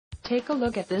take a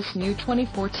look at this new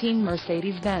 2014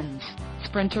 Mercedes-Benz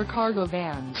Sprinter cargo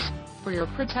vans. For your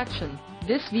protection,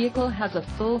 this vehicle has a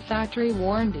full factory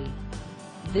warranty.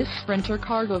 This Sprinter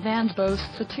cargo van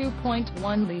boasts a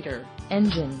 2.1-liter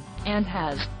engine and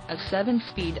has a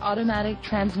 7-speed automatic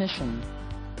transmission.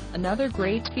 Another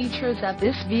great feature is that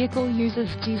this vehicle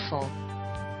uses diesel.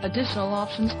 Additional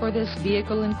options for this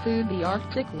vehicle include the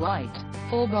Arctic White,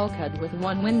 full bulkhead with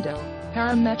one window,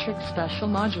 parametric special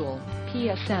module,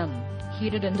 PSM,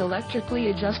 heated and electrically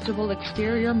adjustable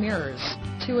exterior mirrors,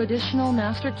 2 additional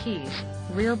master keys,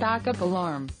 rear backup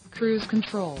alarm, cruise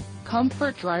control,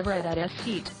 comfort driver ADAS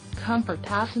seat, comfort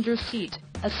passenger seat,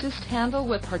 assist handle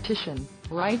with partition,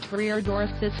 right rear door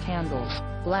assist handles,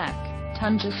 black,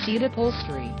 Tundra seat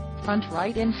upholstery, front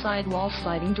right inside wall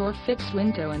sliding door fixed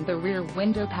window and the rear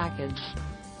window package.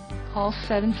 Call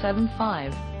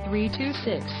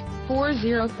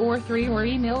 775-326-4043 or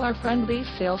email our friendly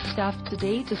sales staff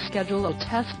today to schedule a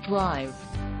test drive.